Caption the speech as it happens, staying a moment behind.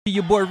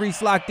Your boy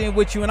Reec locked in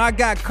with you, and I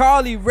got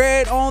Karlie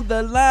Red on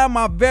the line,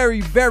 my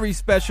very, very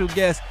special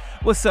guest.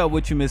 What's up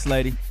with you, Miss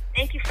Lady?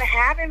 Thank you for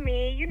having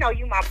me. You know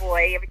you my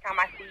boy. Every time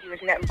I see you,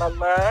 it's nothing but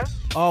love.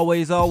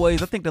 Always,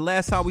 always. I think the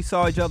last time we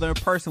saw each other in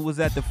person was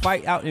at the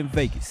fight out in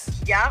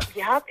Vegas. Yup.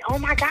 Oh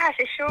my gosh,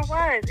 it sure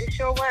was.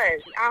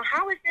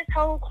 How is this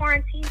whole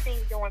quarantine thing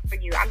doing for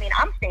you? I mean,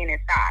 I'm staying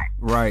inside.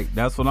 Right.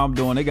 That's what I'm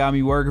doing. They got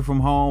me working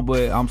from home,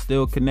 but I'm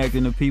still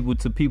connecting the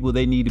people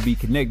they need to be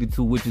connected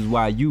to, which is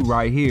why you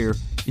right here.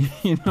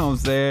 You know what I'm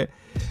saying?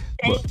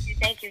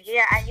 Thank you.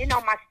 Yeah, and you know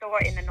my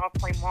store in the North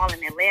Point Mall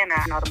in Atlanta,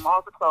 you know, the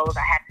malls are closed.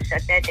 I had to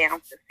shut that down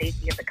for the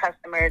safety of the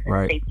customers and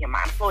the safety of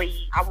my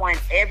employees. I want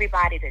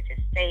everybody to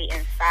just stay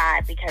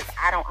inside because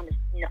I don't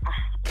understand, you know,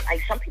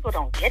 like some people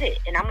don't get it.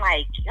 And I'm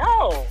like,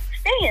 yo,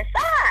 stay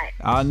inside.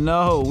 I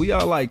know. We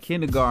are like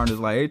kindergartners.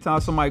 Like every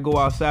time somebody go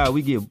outside,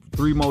 we get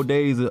 3 more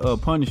days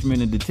of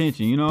punishment and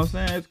detention. You know what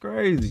I'm saying? It's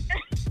crazy.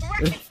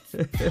 Right.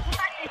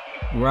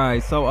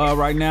 Right. So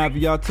right now, if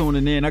y'all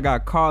tuning in, I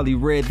got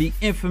Karlie Red, the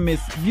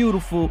infamous,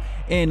 beautiful,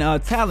 and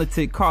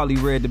talented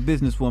Karlie Red, the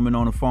businesswoman,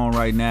 on the phone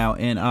right now.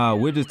 And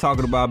we're just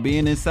talking about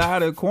being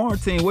inside of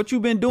quarantine. What you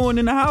been doing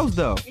in the house,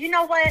 though? You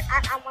know what?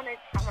 I want to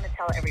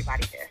tell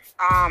everybody this.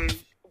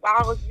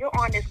 While you're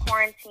on this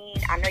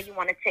quarantine, I know you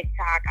want to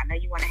TikTok. I know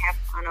you want to have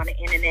fun on the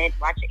internet,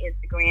 watch your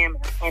Instagram,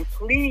 and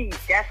please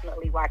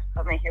definitely watch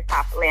Love and Hip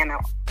Hop Atlanta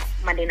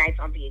Monday nights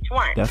on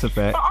VH1. That's a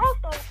fact. But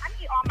also, I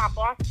need all my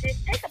boss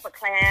chicks, take up a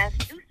class,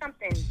 do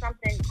something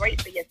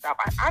great for yourself.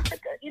 I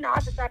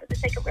decided to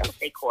take a real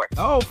estate course.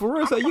 Oh, for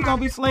real? So you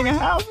gonna be slinging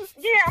houses?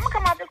 Yeah, I'm gonna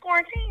come out this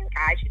quarantine.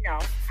 Guys, you know,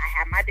 I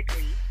have my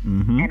degree,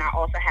 and I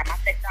also have my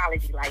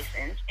sexology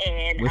license.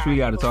 And which we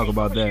got to talk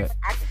about that.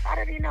 I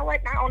decided, you know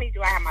what? Not only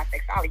do I have my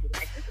sexology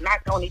license,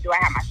 not only do I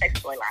have my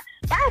sex toy line.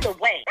 By the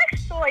way,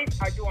 sex toys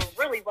are doing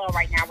really well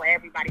right now where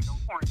everybody's on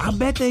quarantine. I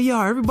bet they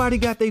are. Everybody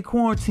got their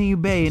quarantine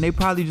bay, and they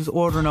probably just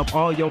ordering up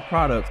all your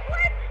products. What?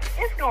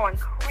 It's going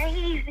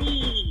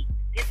crazy.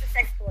 Get the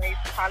sex toys,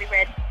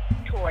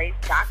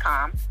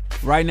 KarlieRedToys.com.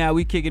 Right now,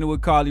 we kicking it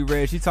with Karlie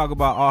Red. She talk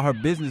about all her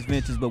business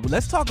ventures, but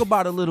let's talk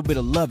about a little bit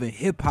of love and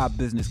hip hop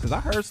business, because I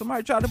heard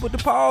somebody try to put the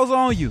pause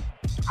on you.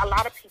 A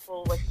lot of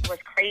people was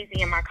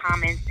crazy in my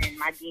comments and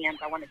my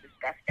DMs. I want to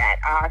discuss that.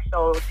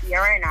 So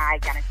Sierra and I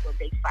got into a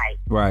big fight.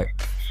 Right.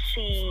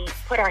 She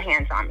put her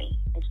hands on me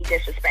and she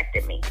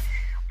disrespected me.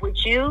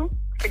 Would you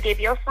forgive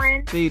your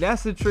friend? See,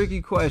 that's a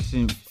tricky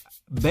question.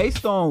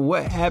 Based on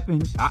what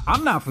happened,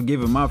 I'm not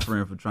forgiving my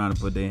friend for trying to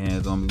put their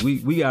hands on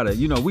me. We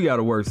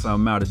gotta work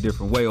something out a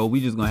different way, or we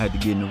just gonna have to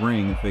get in the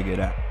ring and figure it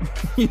out.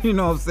 You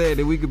know what I'm saying?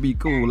 That we could be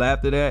cool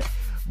after that.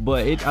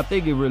 But I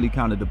think it really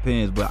kind of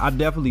depends. But I'm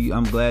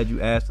glad you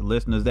asked the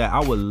listeners that.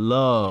 I would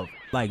love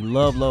for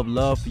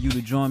you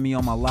to join me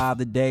on my live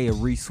today at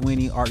Reec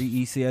Sweeney,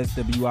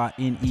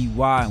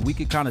 REECSWINEY, and we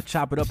could kind of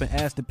chop it up and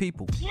ask the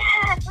people.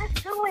 Yes,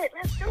 let's do it.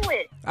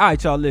 All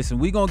right, y'all, listen,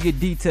 we gonna get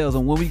details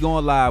on when we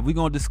going live. We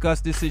gonna discuss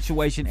this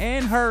situation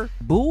and her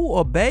boo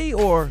or bae,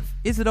 or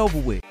is it over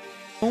with?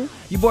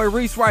 Your boy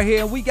Reec right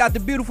here, and we got the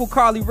beautiful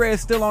Karlie Red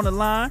still on the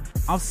line.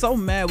 I'm so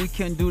mad we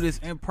can't do this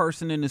in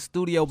person in the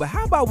studio, but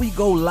how about we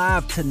go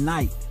live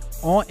tonight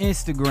on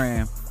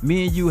Instagram,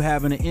 me and you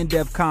having an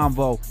in-depth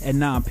convo at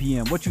 9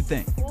 p.m. What you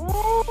think?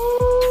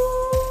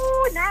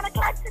 Ooh, 9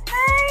 o'clock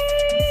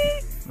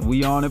tonight.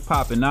 We on and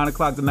popping. 9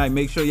 o'clock tonight.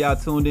 Make sure y'all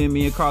tuned in.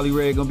 Me and Karlie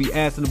Red gonna be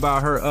asking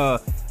about her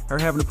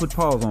having to put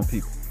pause on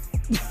people.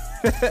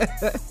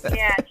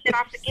 Yeah, should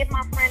I forgive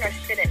my friend or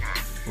should it not?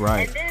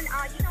 Right. And then,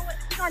 you know what?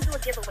 We're going to do a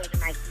giveaway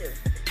tonight, too.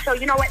 So,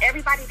 you know what?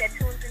 Everybody that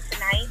tunes in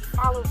tonight, you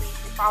follow Reec,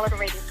 you follow the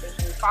radio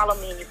station, you follow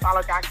me, and you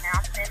follow Dr.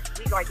 Nelson,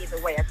 we're going to give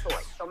away a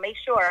toy. So make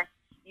sure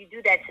you do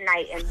that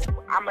tonight, and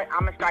I'm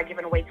going to start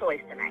giving away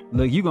toys tonight.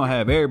 Look, you're going to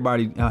have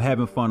everybody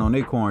having fun on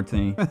their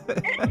quarantine.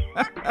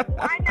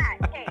 Why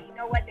not? Hey, you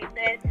know what they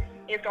said?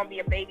 It's going to be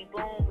a baby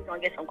boom. We're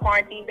going to get some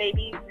quarantine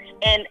babies.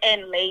 And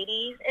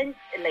ladies,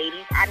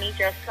 I need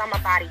your summer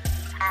body to be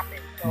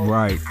popping. So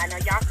right. I know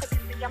y'all cooking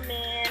for your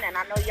men, and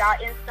I know y'all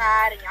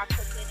inside, and y'all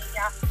cooking, and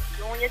y'all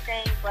doing your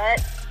thing.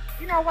 But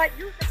you know what?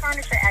 Use the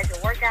furniture as your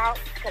workout,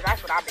 because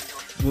that's what I've been doing.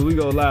 When we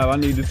go live, I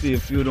need to see a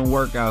few of them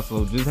workouts,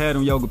 so just have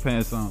them yoga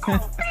pants on. So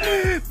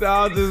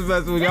I'll just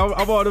mess with you.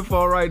 I'm on the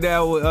phone right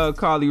now with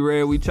Karlie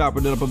Red. We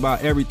chopping it up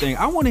about everything.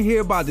 I want to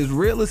hear about this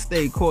real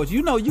estate course.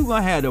 You know you're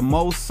going to have the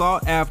most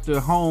sought after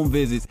home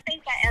visits. I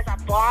think that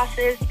as a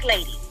boss's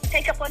lady,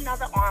 take up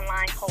another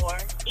online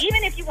course.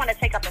 Even if you want to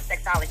take up a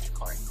sexology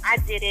course. I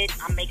did it.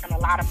 I'm making a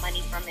lot of money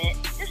from it.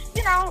 Just,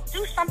 you know,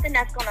 do something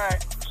that's going to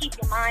keep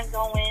your mind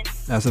going.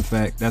 That's a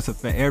fact. That's a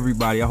fact.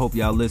 Everybody, I hope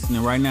y'all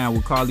listening right now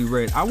with Karlie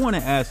Red. I want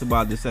to ask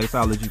about the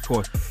sexology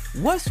course.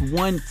 What's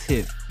one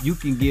tip you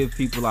can give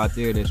people out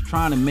there that's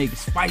trying to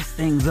spice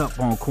things up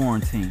on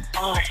quarantine?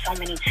 Oh, so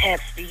many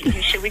tips.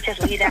 Should we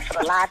just leave that for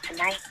the live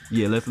tonight?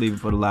 Yeah, let's leave it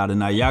for the live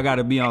tonight. Y'all got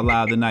to be on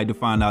live tonight to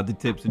find out the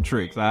tips and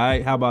tricks, all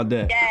right? How about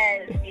that?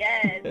 Yes.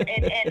 And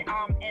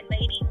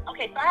ladies,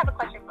 okay, so I have a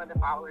question for the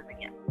followers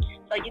again.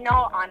 So, you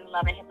know, on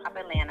Love and Hip Hop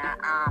Atlanta,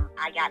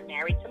 I got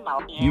married to Mo.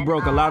 And, you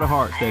broke a lot of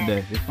hearts that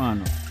day. It's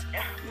fine though.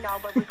 No,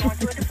 but we're going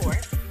through a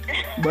divorce.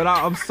 But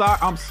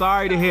I'm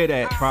sorry to hear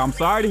that. I'm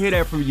sorry to hear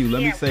that from you.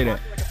 Let me say that.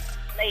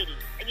 Lady,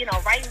 you know,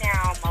 right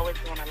now Mo is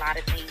doing a lot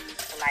of things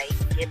to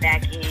like get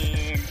back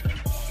in,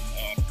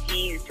 and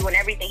he's doing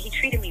everything. He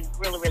treated me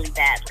really, really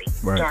badly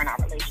during our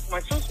relationship.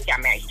 As soon as we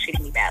got married, he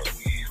treated me badly.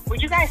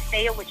 Would you guys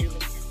stay or would you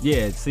leave?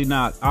 Yeah, see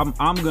now, I'm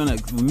gonna,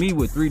 me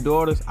with 3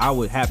 daughters, I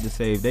would have to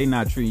say if they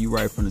not treating you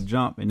right from the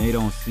jump and they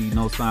don't see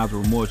no signs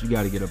of remorse, you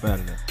got to get up out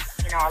of there.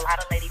 You know, a lot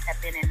of ladies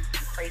have been in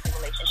crazy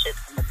relationships,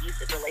 some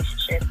abusive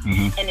relationships,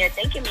 and they're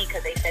thanking me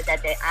because they said that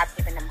I've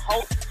given them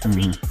hope to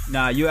leave.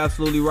 Nah, you're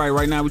absolutely right.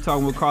 Right now, we're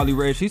talking with Karlie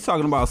Reec. She's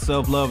talking about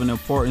self-love and the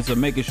importance of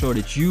making sure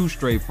that you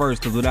straight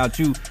first, because without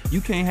you,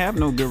 you can't have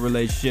no good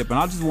relationship. And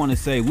I just want to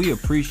say we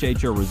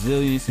appreciate your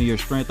resilience and your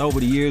strength. Over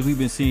the years, we've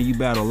been seeing you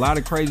battle a lot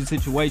of crazy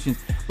situations,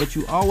 but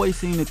you always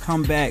seem to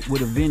come back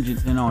with a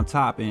vengeance and on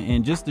top.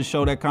 And just to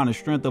show that kind of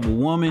strength of a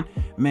woman,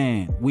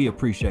 man, we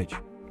appreciate you.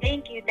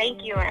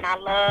 Thank you, and I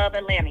love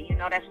Atlanta. You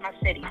know that's my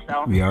city,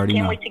 so we already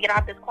can't know. wait to get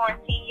out this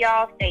quarantine,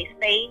 y'all. Stay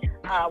safe.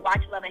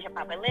 Watch Love and Hip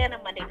Hop Atlanta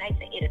Monday nights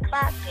at 8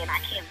 o'clock, and I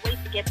can't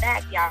wait to get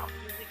back, y'all.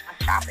 We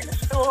can shop in the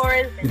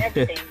stores and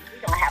everything.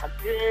 We're gonna have a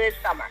good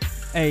summer.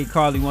 Hey,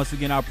 Karlie, once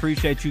again, I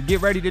appreciate you.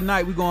 Get ready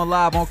tonight. We're going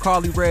live on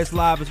Karlie Reec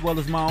Live, as well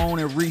as my own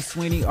and Reec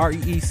Sweeney,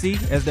 REEC,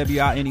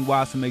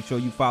 SWINEY, so make sure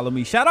you follow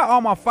me. Shout out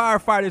all my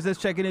firefighters that's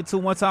checking in too.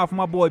 One time for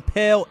my boy,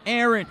 Pell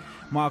Aaron.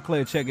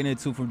 Montclair checking in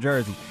too from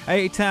Jersey.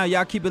 Hey, town,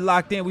 y'all keep it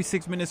locked in. We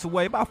 6 minutes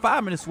away, about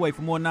 5 minutes away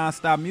from more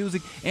non-stop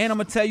music. And I'm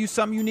going to tell you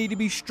something you need to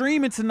be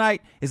streaming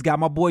tonight. It's got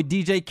my boy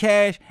DJ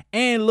Cash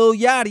and Lil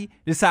Yachty.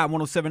 This Hot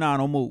 107.9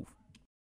 on Move.